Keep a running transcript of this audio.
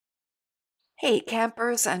Hey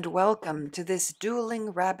campers, and welcome to this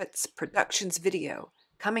Dueling Rabbits Productions video,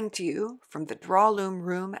 coming to you from the Drawloom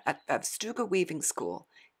room at Vävstuga Weaving School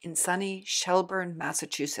in sunny Shelburne,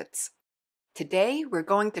 Massachusetts. Today we're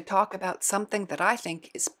going to talk about something that I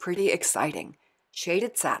think is pretty exciting,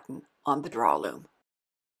 shaded satin on the Drawloom.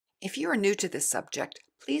 If you are new to this subject,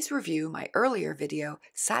 please review my earlier video,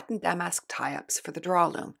 Satin Damask Tie-Ups for the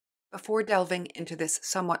Drawloom, before delving into this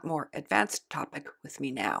somewhat more advanced topic with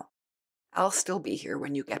me now. I'll still be here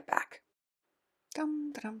when you get back.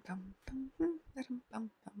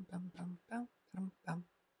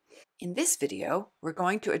 In this video, we're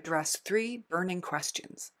going to address three burning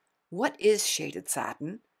questions. What is shaded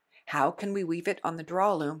satin? How can we weave it on the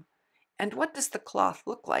drawloom? And what does the cloth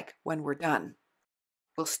look like when we're done?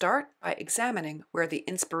 We'll start by examining where the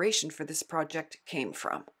inspiration for this project came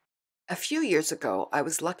from. A few years ago, I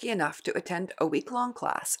was lucky enough to attend a week-long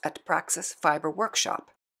class at Praxis Fiber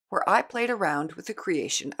Workshop, where I played around with the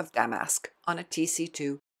creation of damask on a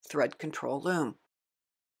TC2 thread control loom.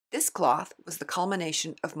 This cloth was the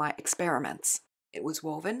culmination of my experiments. It was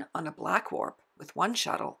woven on a black warp with one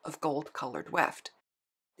shuttle of gold-colored weft.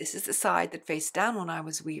 This is the side that faced down when I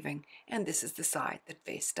was weaving, and this is the side that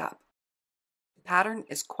faced up. The pattern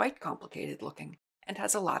is quite complicated looking and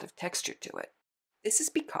has a lot of texture to it. This is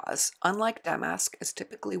because, unlike damask as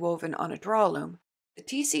typically woven on a drawloom, the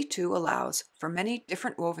TC2 allows for many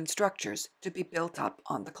different woven structures to be built up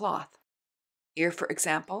on the cloth. Here, for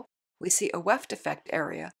example, we see a weft effect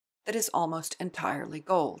area that is almost entirely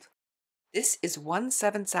gold. This is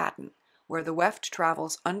 1/7 satin, where the weft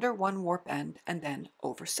travels under one warp end and then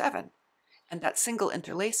over 7, and that single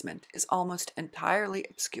interlacement is almost entirely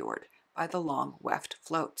obscured by the long weft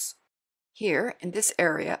floats. Here, in this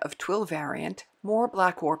area of twill variant, more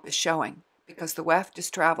black warp is showing, because the weft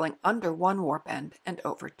is traveling under one warp end and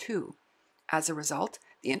over 2. As a result,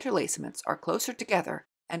 the interlacements are closer together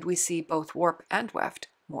and we see both warp and weft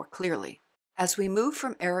more clearly. As we move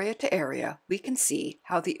from area to area, we can see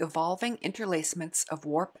how the evolving interlacements of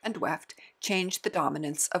warp and weft change the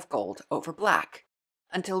dominance of gold over black,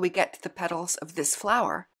 until we get to the petals of this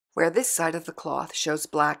flower, where this side of the cloth shows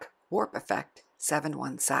black warp effect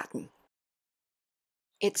 7/1 satin.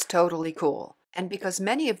 It's totally cool. And because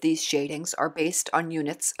many of these shadings are based on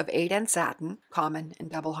units of 8N satin, common in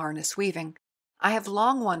double harness weaving, I have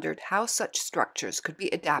long wondered how such structures could be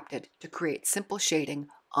adapted to create simple shading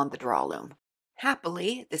on the drawloom.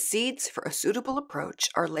 Happily, the seeds for a suitable approach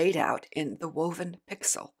are laid out in The Woven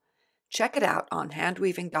Pixel. Check it out on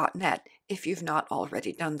handweaving.net if you've not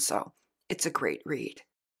already done so. It's a great read.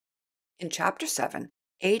 In Chapter 7,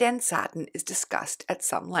 8N satin is discussed at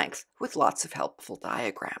some length with lots of helpful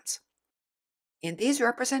diagrams. In these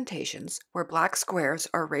representations, where black squares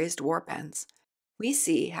are raised warp ends, we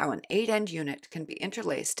see how an 8-end unit can be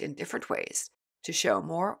interlaced in different ways to show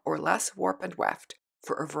more or less warp and weft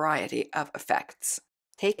for a variety of effects.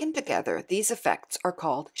 Taken together, these effects are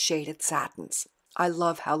called shaded satins. I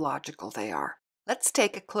love how logical they are. Let's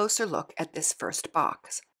take a closer look at this first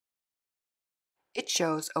box. It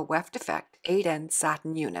shows a weft effect 8-end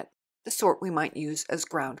satin unit, the sort we might use as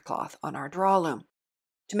ground cloth on our drawloom.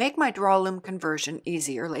 To make my drawloom conversion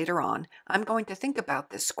easier later on, I'm going to think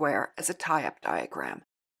about this square as a tie-up diagram,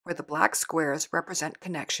 where the black squares represent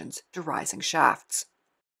connections to rising shafts.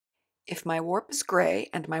 If my warp is gray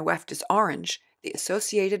and my weft is orange, the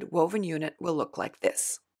associated woven unit will look like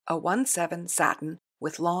this: a 1/7 satin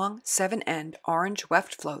with long 7-end orange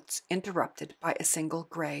weft floats interrupted by a single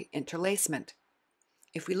gray interlacement.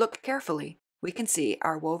 If we look carefully, we can see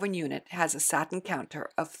our woven unit has a satin counter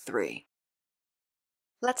of 3.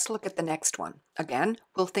 Let's look at the next one. Again,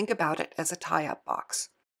 we'll think about it as a tie-up box.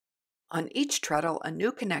 On each treadle, a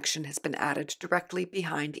new connection has been added directly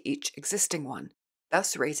behind each existing one,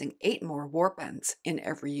 thus raising 8 more warp ends in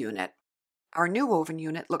every unit. Our new woven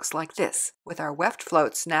unit looks like this, with our weft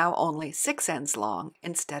floats now only 6 ends long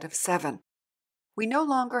instead of 7. We no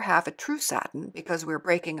longer have a true satin because we're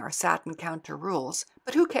breaking our satin counter rules,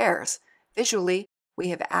 but who cares? Visually, we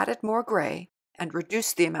have added more gray and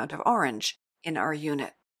reduced the amount of orange in our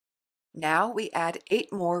unit. Now we add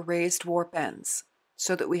 8 more raised warp ends,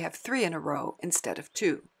 so that we have 3 in a row instead of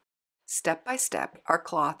 2. Step by step, our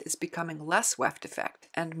cloth is becoming less weft effect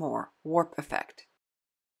and more warp effect.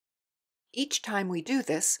 Each time we do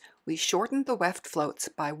this, we shorten the weft floats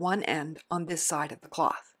by 1 end on this side of the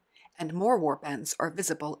cloth, and more warp ends are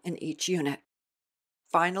visible in each unit.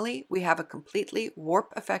 Finally, we have a completely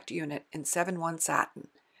warp effect unit in 7/1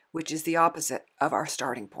 satin, which is the opposite of our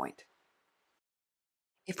starting point.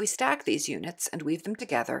 If we stack these units and weave them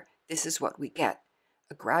together, this is what we get: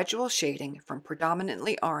 a gradual shading from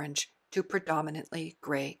predominantly orange to predominantly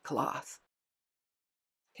gray cloth.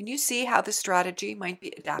 Can you see how this strategy might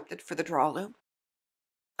be adapted for the drawloom?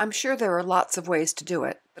 I'm sure there are lots of ways to do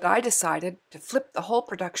it, but I decided to flip the whole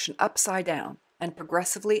production upside down and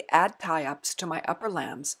progressively add tie-ups to my upper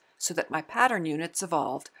lambs so that my pattern units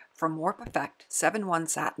evolved from Warp Effect 7/1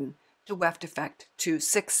 satin to Weft Effect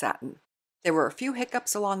 2/6 satin. There were a few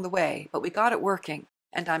hiccups along the way, but we got it working,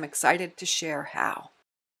 and I'm excited to share how.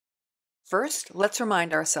 First, let's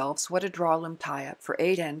remind ourselves what a drawloom tie-up for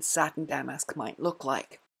 8-end satin damask might look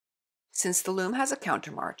like. Since the loom has a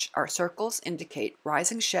countermarch, our circles indicate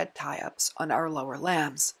rising shed tie-ups on our lower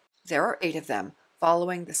lambs. There are 8 of them,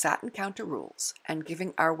 following the satin counter rules and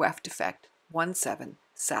giving our weft effect 1/7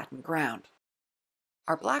 satin ground.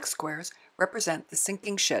 Our black squares represent the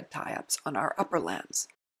sinking shed tie-ups on our upper lambs.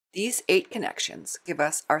 These 8 connections give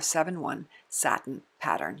us our 7/1 satin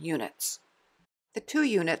pattern units. The 2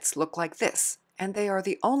 units look like this, and they are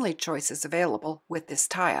the only choices available with this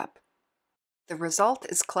tie-up. The result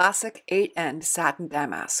is classic 8-end satin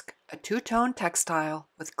damask, a 2-tone textile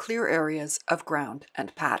with clear areas of ground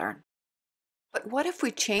and pattern. But what if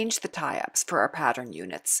we change the tie-ups for our pattern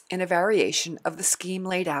units in a variation of the scheme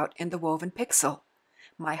laid out in the woven pixel?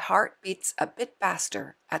 My heart beats a bit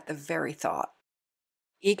faster at the very thought.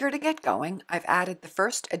 Eager to get going, I've added the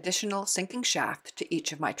first additional sinking shaft to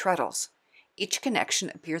each of my treadles. Each connection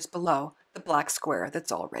appears below the black square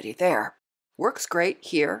that's already there. Works great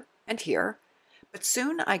here and here, but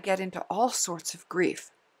soon I get into all sorts of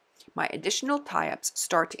grief. My additional tie-ups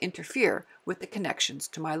start to interfere with the connections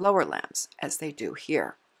to my lower lambs, as they do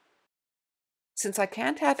here. Since I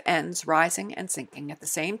can't have ends rising and sinking at the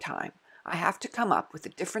same time, I have to come up with a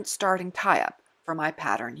different starting tie-up for my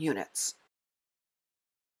pattern units.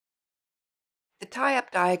 The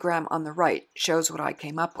tie-up diagram on the right shows what I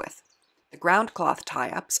came up with. The ground cloth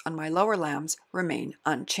tie-ups on my lower lambs remain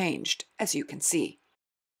unchanged, as you can see.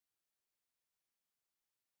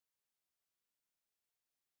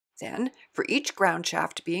 Then, for each ground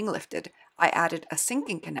shaft being lifted, I added a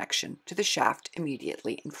sinking connection to the shaft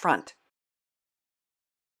immediately in front.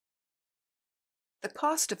 The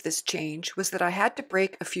cost of this change was that I had to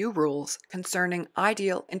break a few rules concerning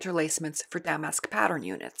ideal interlacements for damask pattern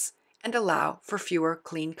units and allow for fewer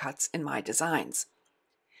clean cuts in my designs.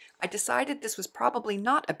 I decided this was probably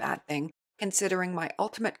not a bad thing considering my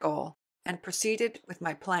ultimate goal and proceeded with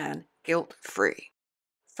my plan guilt-free.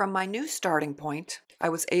 From my new starting point, I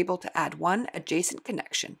was able to add one adjacent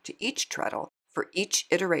connection to each treadle for each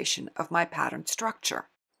iteration of my pattern structure.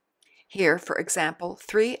 Here, for example,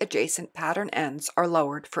 3 adjacent pattern ends are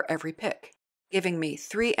lowered for every pick, giving me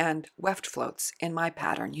 3-end weft floats in my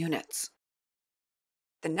pattern units.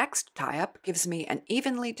 The next tie-up gives me an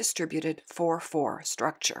evenly distributed 4/4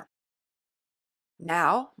 structure.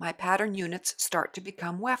 Now, my pattern units start to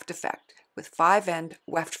become weft effect, with 5-end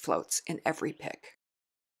weft floats in every pick.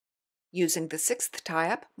 Using the 6th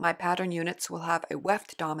tie-up, my pattern units will have a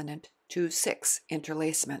weft-dominant 2/6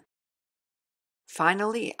 interlacement.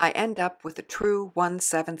 Finally, I end up with a true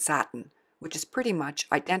 1/7 satin, which is pretty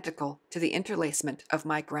much identical to the interlacement of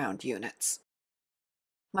my ground units.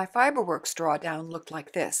 My Fiberworks drawdown looked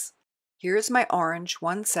like this. Here is my orange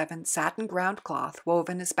 1/7 satin ground cloth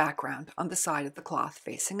woven as background on the side of the cloth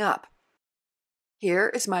facing up. Here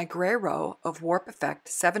is my gray row of Warp Effect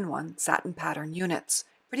 7/1 satin pattern units,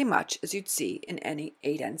 pretty much as you'd see in any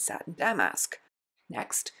 8-end satin damask.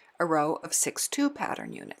 Next, a row of 6/2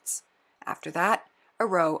 pattern units. After that, a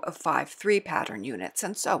row of 5/3 pattern units,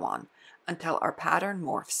 and so on, until our pattern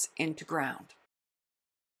morphs into ground.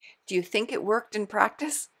 Do you think it worked in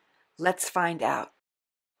practice? Let's find out.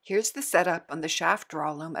 Here's the setup on the shaft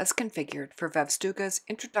drawloom as configured for Vävstuga's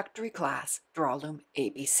introductory class, Drawloom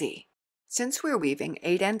ABC. Since we're weaving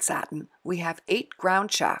 8-end satin, we have 8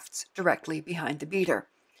 ground shafts directly behind the beater.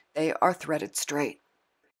 They are threaded straight.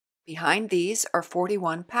 Behind these are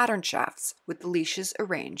 41 pattern shafts with the leashes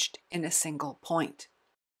arranged in a single point.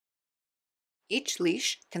 Each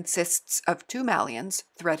leash consists of 2 mallions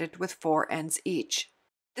threaded with 4 ends each.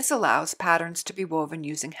 This allows patterns to be woven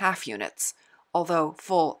using half units, although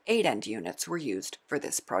full 8-end units were used for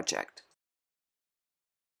this project.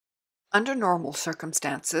 Under normal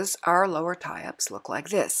circumstances, our lower tie-ups look like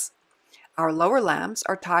this. Our lower lambs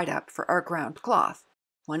are tied up for our ground cloth,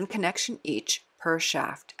 1 connection each per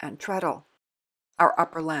shaft and treadle. Our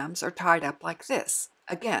upper lambs are tied up like this,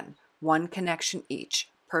 again, 1 connection each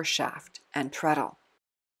per shaft and treadle.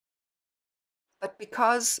 But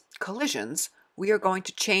because collisions, we are going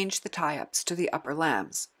to change the tie-ups to the upper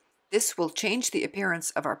lambs. This will change the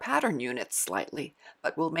appearance of our pattern units slightly,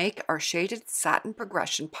 but will make our shaded satin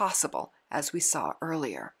progression possible, as we saw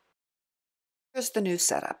earlier. Here's the new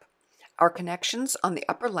setup. Our connections on the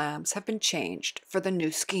upper lambs have been changed for the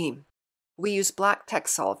new scheme. We use black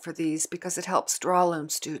Texol for these because it helps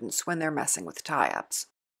Drawloom students when they're messing with tie-ups.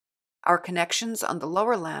 Our connections on the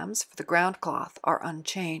lower lambs for the ground cloth are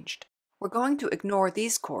unchanged. We're going to ignore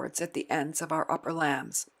these cords at the ends of our upper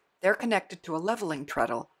lambs. They're connected to a leveling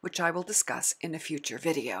treadle, which I will discuss in a future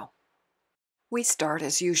video. We start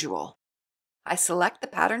as usual. I select the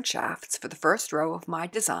pattern shafts for the first row of my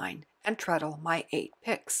design and treadle my 8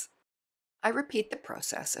 picks. I repeat the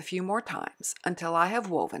process a few more times until I have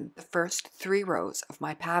woven the first 3 rows of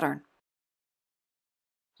my pattern.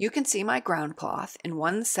 You can see my ground cloth in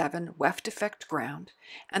 1/7 weft effect ground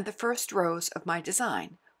and the first rows of my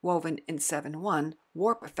design woven in 7/1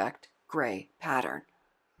 warp effect gray pattern.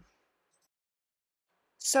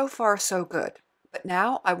 So far so good, but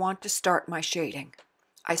now I want to start my shading.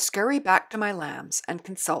 I scurry back to my lambs and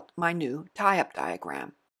consult my new tie-up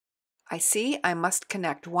diagram. I see I must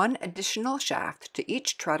connect 1 additional shaft to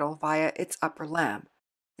each treadle via its upper lamb.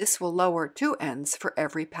 This will lower 2 ends for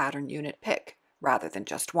every pattern unit pick, rather than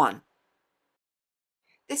just 1.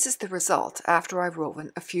 This is the result after I've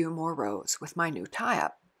woven a few more rows with my new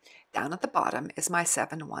tie-up. Down at the bottom is my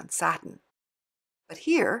 7/1 satin. But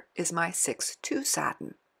here is my 6/2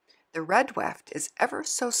 satin. The red weft is ever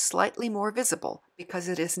so slightly more visible because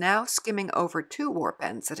it is now skimming over 2 warp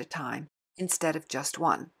ends at a time instead of just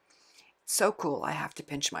 1. So cool I have to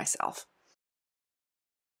pinch myself.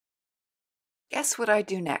 Guess what I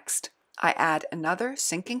do next? I add another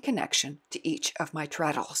sinking connection to each of my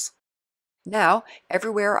treadles. Now,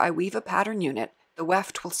 everywhere I weave a pattern unit, the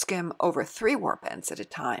weft will skim over 3 warp ends at a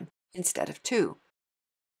time instead of 2.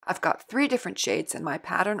 I've got 3 different shades in my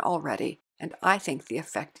pattern already, and I think the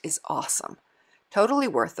effect is awesome. Totally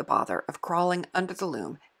worth the bother of crawling under the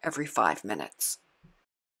loom every 5 minutes.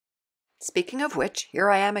 Speaking of which, here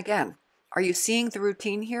I am again. Are you seeing the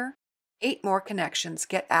routine here? 8 more connections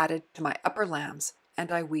get added to my upper lambs, and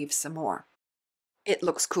I weave some more. It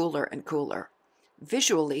looks cooler and cooler.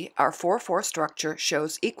 Visually, our 4/4 structure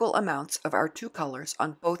shows equal amounts of our 2 colors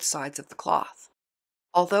on both sides of the cloth.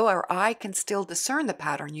 Although our eye can still discern the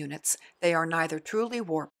pattern units, they are neither truly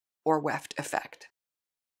warp or weft effect.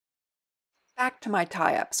 Back to my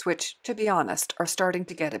tie-ups, which, to be honest, are starting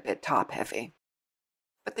to get a bit top-heavy.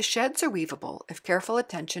 But the sheds are weavable if careful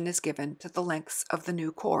attention is given to the lengths of the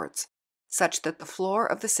new cords, such that the floor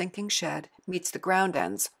of the sinking shed meets the ground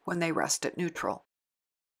ends when they rest at neutral.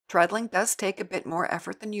 Treadling does take a bit more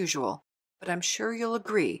effort than usual, but I'm sure you'll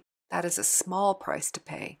agree that is a small price to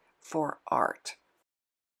pay for art.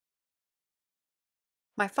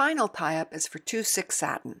 My final tie-up is for 2/6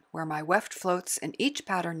 satin, where my weft floats in each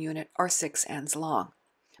pattern unit are 6 ends long.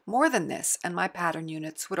 More than this, and my pattern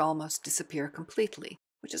units would almost disappear completely,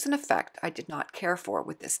 which is an effect I did not care for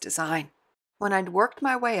with this design. When I'd worked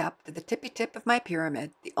my way up to the tippy tip of my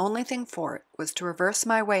pyramid, the only thing for it was to reverse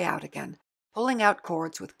my way out again, pulling out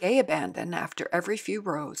cords with gay abandon after every few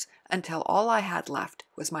rows until all I had left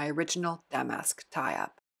was my original damask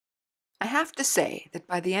tie-up. I have to say that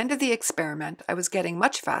by the end of the experiment I was getting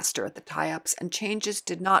much faster at the tie-ups and changes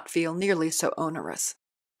did not feel nearly so onerous.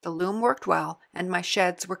 The loom worked well and my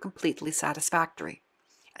sheds were completely satisfactory.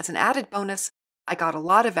 As an added bonus, I got a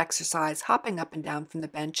lot of exercise hopping up and down from the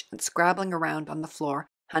bench and scrabbling around on the floor,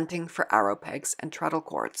 hunting for arrow pegs and treadle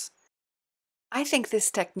cords. I think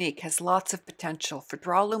this technique has lots of potential for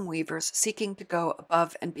drawloom weavers seeking to go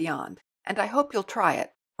above and beyond, and I hope you'll try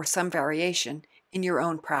it, or some variation, in your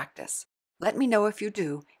own practice. Let me know if you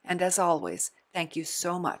do, and as always, thank you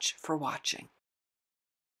so much for watching.